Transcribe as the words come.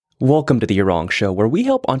Welcome to the You're Wrong Show, where we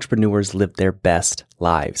help entrepreneurs live their best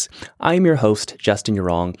lives. I'm your host, Justin You're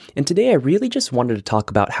Wrong, and today I really just wanted to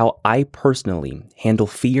talk about how I personally handle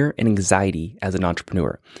fear and anxiety as an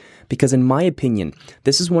entrepreneur. Because in my opinion,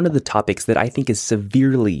 this is one of the topics that I think is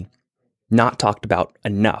severely not talked about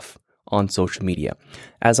enough on social media.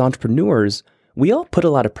 As entrepreneurs, we all put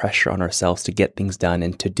a lot of pressure on ourselves to get things done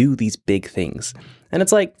and to do these big things. And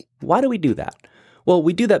it's like, why do we do that? Well,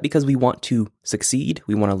 we do that because we want to succeed,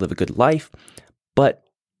 we want to live a good life, but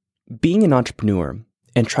being an entrepreneur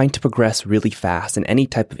and trying to progress really fast in any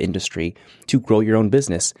type of industry to grow your own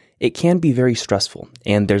business, it can be very stressful,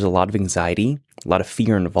 and there's a lot of anxiety, a lot of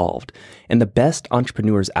fear involved. And the best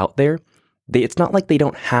entrepreneurs out there, it's not like they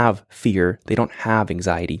don't have fear, they don't have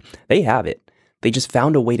anxiety, they have it. They just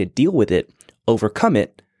found a way to deal with it, overcome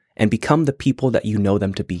it, and become the people that you know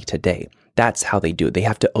them to be today. That's how they do it. They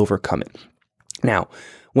have to overcome it. Now,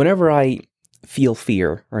 whenever I feel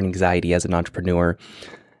fear or anxiety as an entrepreneur,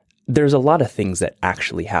 there's a lot of things that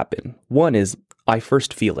actually happen. One is I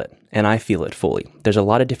first feel it, and I feel it fully. There's a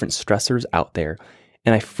lot of different stressors out there,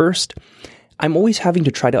 and I'm always having to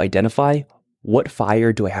try to identify what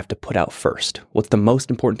fire do I have to put out first? What's the most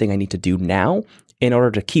important thing I need to do now in order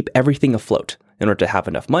to keep everything afloat, in order to have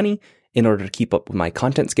enough money, in order to keep up with my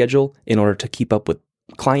content schedule, in order to keep up with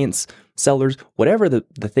clients, sellers, whatever the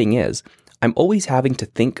thing is. I'm always having to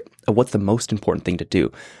think of what's the most important thing to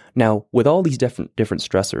do. Now, with all these different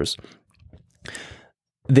stressors,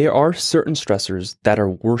 there are certain stressors that are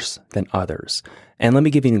worse than others. And let me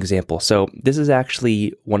give you an example. So this is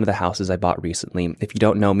actually one of the houses I bought recently. If you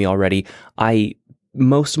don't know me already,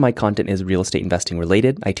 most of my content is real estate investing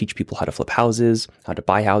related. I teach people how to flip houses, how to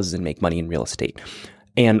buy houses and make money in real estate.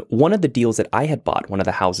 And one of the deals that I had bought, one of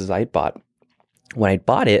the houses I had bought, when I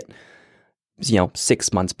bought it,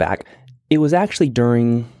 6 months back, it was actually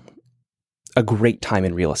during a great time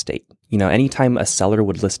in real estate. Anytime a seller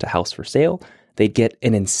would list a house for sale, they'd get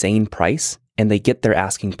an insane price and they get their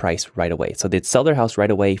asking price right away. So they'd sell their house right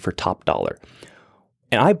away for top dollar.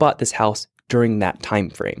 And I bought this house during that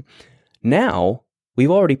time frame. Now, we've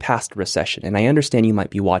already passed a recession, and I understand you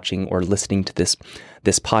might be watching or listening to this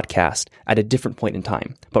podcast at a different point in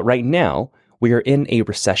time. But right now, we are in a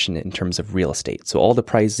recession in terms of real estate. So all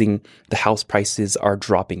the house prices are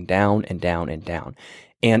dropping down and down and down.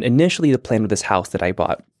 And initially the plan with this house that I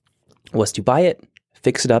bought was to buy it,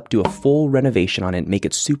 fix it up, do a full renovation on it, make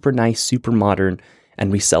it super nice, super modern,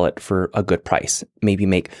 and resell it for a good price. Maybe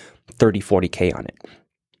make 30, 40K on it.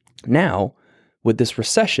 Now, with this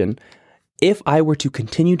recession, if I were to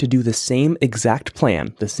continue to do the same exact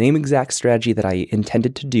plan, the same exact strategy that I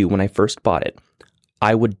intended to do when I first bought it,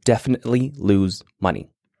 I would definitely lose money.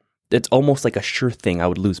 It's almost like a sure thing I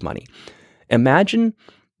would lose money. Imagine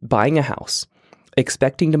buying a house,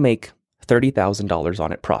 expecting to make $30,000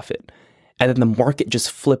 on it profit, and then the market just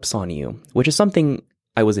flips on you, which is something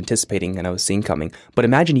I was anticipating and I was seeing coming. But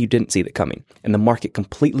imagine you didn't see it coming, and the market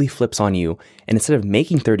completely flips on you, and instead of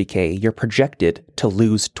making 30K, you're projected to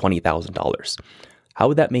lose $20,000. How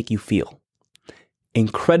would that make you feel?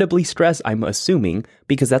 Incredibly stressed, I'm assuming,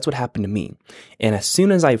 because that's what happened to me. And as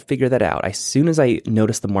soon as I figured that out, as soon as I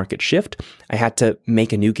noticed the market shift, I had to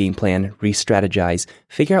make a new game plan, re-strategize,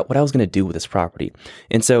 figure out what I was going to do with this property.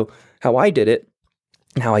 And so how I did it,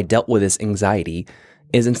 and how I dealt with this anxiety,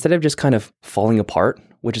 is instead of just kind of falling apart,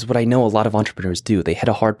 which is what I know a lot of entrepreneurs do, they hit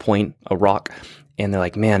a hard point, a rock, and they're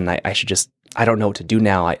like, man, I don't know what to do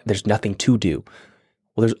now. There's nothing to do.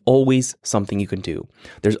 Well, there's always something you can do.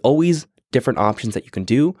 There's always different options that you can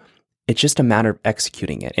do. It's just a matter of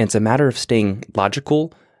executing it. And it's a matter of staying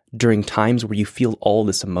logical during times where you feel all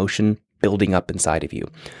this emotion building up inside of you.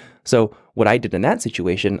 So what I did in that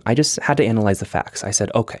situation, I just had to analyze the facts. I said,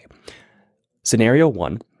 okay, scenario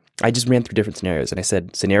one, I just ran through different scenarios and I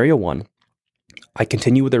said, scenario one, I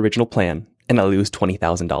continue with the original plan and I lose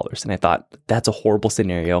 $20,000. And I thought, that's a horrible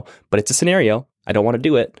scenario, but it's a scenario. I don't want to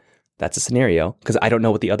do it. That's a scenario because I don't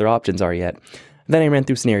know what the other options are yet. Then I ran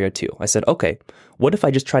through scenario two. I said, okay, what if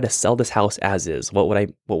I just try to sell this house as is? What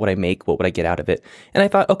would I make? What would I get out of it? And I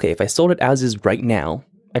thought, okay, if I sold it as is right now,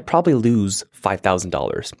 I'd probably lose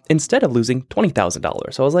 $5,000 instead of losing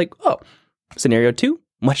 $20,000. So I was like, oh, scenario two,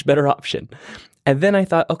 much better option. And then I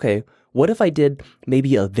thought, okay, what if I did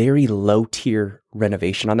maybe a very low tier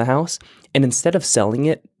renovation on the house, and instead of selling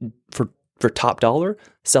it for top dollar,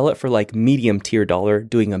 sell it for like medium tier dollar,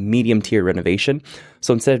 doing a medium tier renovation.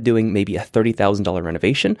 So instead of doing maybe a $30,000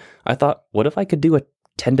 renovation, I thought, what if I could do a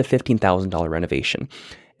 $10,000 to $15,000 renovation?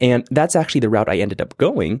 And that's actually the route I ended up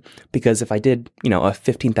going, because if I did, a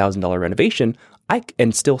 $15,000 renovation,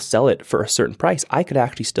 and still sell it for a certain price, I could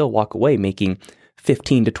actually still walk away making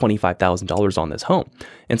 $15,000 to $25,000 on this home.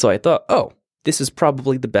 And so I thought, oh, this is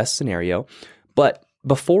probably the best scenario. But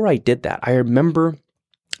before I did that, I remember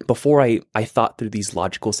before I thought through these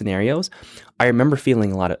logical scenarios, I remember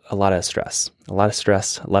feeling a lot of stress, a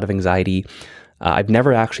lot of anxiety. I've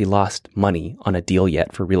never actually lost money on a deal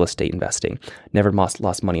yet for real estate investing. Never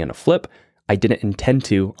lost money on a flip. I didn't intend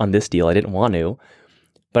to on this deal. I didn't want to.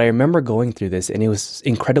 But I remember going through this and it was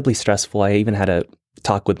incredibly stressful. I even had a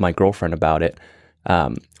talk with my girlfriend about it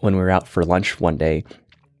when we were out for lunch one day.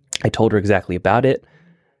 I told her exactly about it.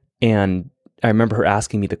 And I remember her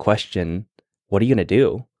asking me the question, what are you going to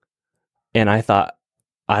do? And I thought,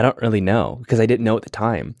 I don't really know, because I didn't know at the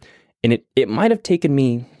time. And it might have taken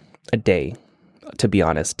me a day, to be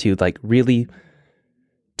honest, to like really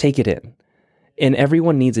take it in. And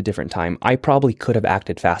everyone needs a different time. I probably could have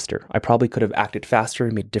acted faster.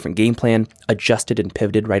 And made a different game plan, adjusted and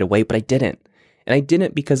pivoted right away, but I didn't. And I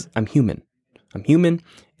didn't because I'm human.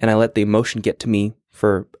 And I let the emotion get to me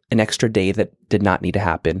for an extra day that did not need to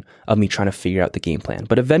happen of me trying to figure out the game plan.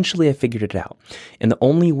 But eventually I figured it out. And the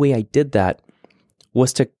only way I did that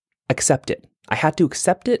was to accept it. I had to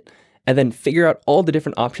accept it and then figure out all the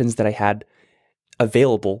different options that I had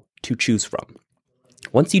available to choose from.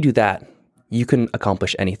 Once you do that, you can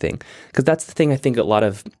accomplish anything. Because that's the thing I think a lot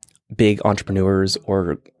of big entrepreneurs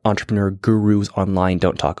or entrepreneur gurus online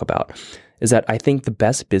don't talk about, is that I think the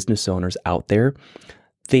best business owners out there,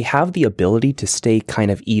 they have the ability to stay kind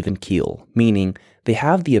of even keel, meaning they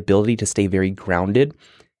have the ability to stay very grounded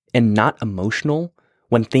and not emotional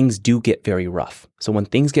when things do get very rough. So when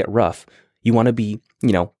things get rough, you want to be,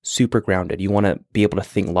 super grounded. You want to be able to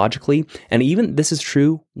think logically. And even this is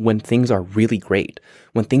true when things are really great.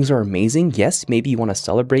 When things are amazing, yes, maybe you want to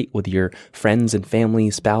celebrate with your friends and family,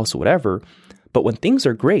 spouse, whatever. But when things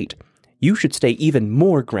are great, you should stay even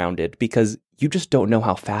more grounded because you just don't know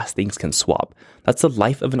how fast things can swap. That's the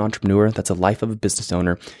life of an entrepreneur. That's the life of a business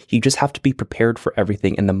owner. You just have to be prepared for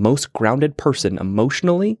everything. And the most grounded person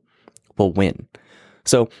emotionally will win.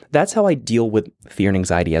 So that's how I deal with fear and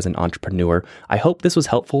anxiety as an entrepreneur. I hope this was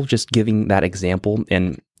helpful, just giving that example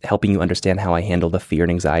and helping you understand how I handle the fear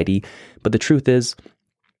and anxiety. But the truth is,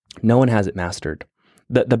 no one has it mastered.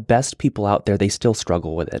 The best people out there, they still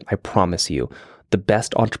struggle with it. I promise you. The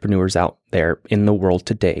best entrepreneurs out there in the world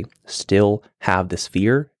today still have this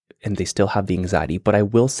fear and they still have the anxiety. But I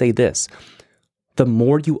will say this, the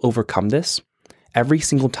more you overcome this, every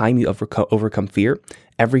single time you overcome fear,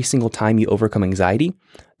 every single time you overcome anxiety,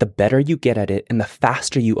 the better you get at it and the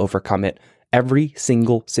faster you overcome it every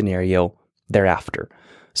single scenario thereafter.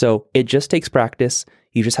 So it just takes practice.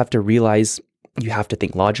 You just have to realize you have to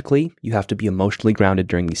think logically. You have to be emotionally grounded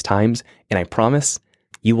during these times. And I promise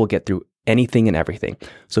you will get through anything and everything.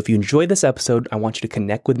 So if you enjoyed this episode, I want you to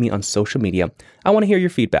connect with me on social media. I want to hear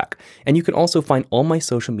your feedback. And you can also find all my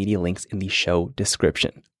social media links in the show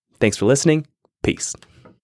description. Thanks for listening. Peace.